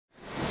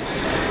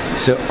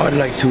So I'd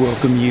like to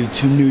welcome you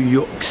to New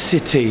York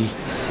City.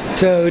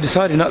 So I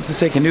decided not to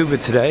take an Uber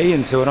today,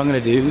 and so what I'm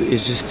gonna do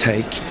is just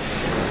take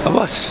a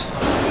bus.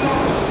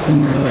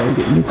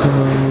 Get in the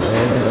car.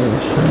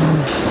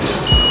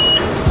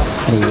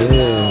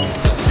 Yeah.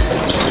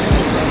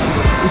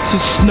 It's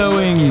just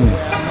snowing.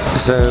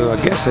 So I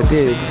guess I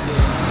did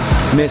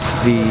miss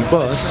the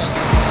bus.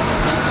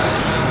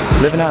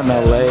 Living out in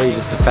LA,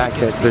 just the fact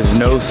that there's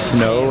no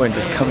snow and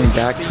just coming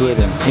back to it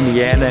in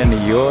Indiana and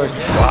New York,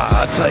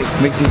 wow, it's like,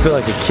 makes me feel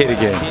like a kid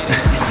again.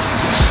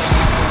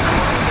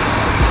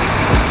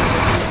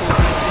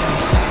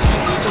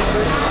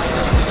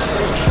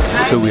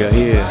 So we are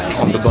here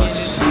on the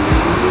bus.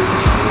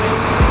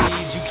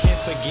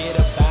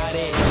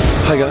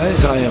 Hi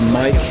guys, I am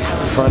Mike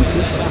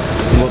Francis.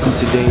 Welcome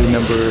to day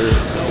number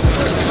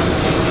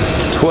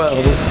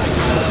 12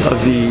 of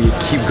the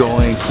Keep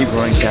Going, Keep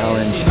Growing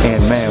challenge.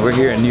 And man, we're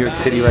here in New York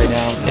City right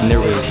now, and there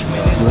was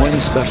one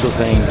special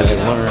thing that I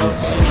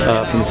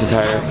learned from this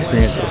entire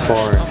experience so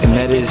far, and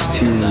that is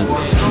to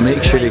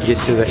make sure to get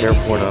to the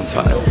airport on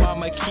time.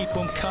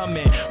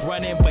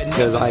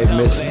 Because I have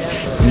missed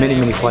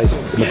many flights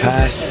in the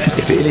past.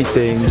 If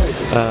anything,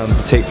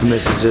 to take from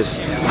this is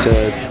just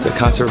a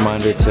constant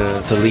reminder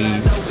to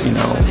leave, you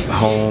know,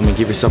 home and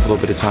give yourself a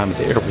little bit of time at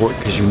the airport,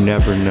 because you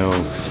never know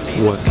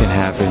what can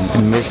happen.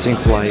 And missing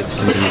flights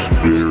can be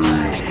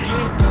very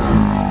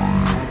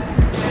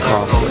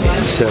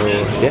costly. So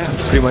yeah,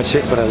 that's pretty much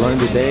it. But I learned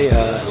today,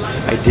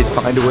 I did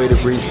find a way to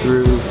breeze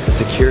through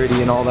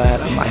security and all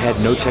that. I had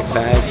no check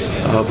bags,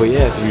 but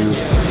yeah, if you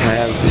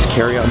have just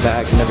carry-on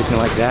bags and everything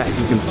like that,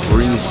 you can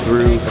breeze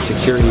through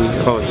security.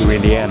 Through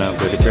Indiana,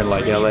 but if you're in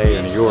like LA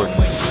or New York,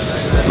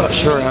 I'm not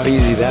sure how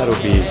easy that'll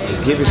be.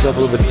 Just give yourself a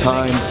little bit of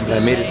time. I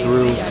made it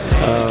through,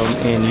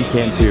 and you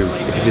can too,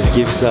 if you just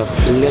give yourself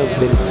a little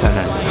bit of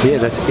time. Yeah,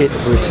 that's it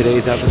for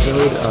today's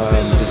episode.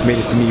 Just made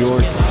it to New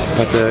York.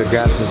 About to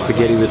grab some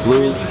spaghetti with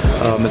Lou.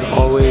 As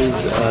always,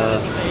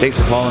 thanks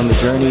for following the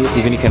journey.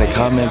 Leave any kind of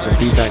comments or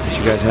feedback that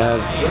you guys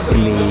have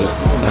in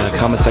the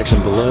comment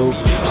section below.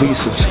 Please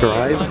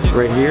subscribe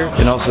right here,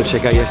 and also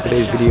check out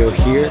yesterday's video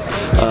here.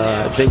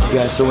 Thank you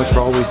guys so much for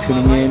always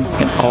tuning in,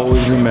 and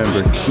always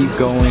remember, keep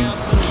going,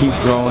 keep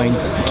growing,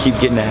 keep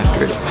getting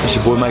after it. It's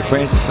your boy Mike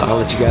Francis. I'll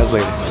let you guys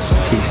later.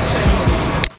 Peace.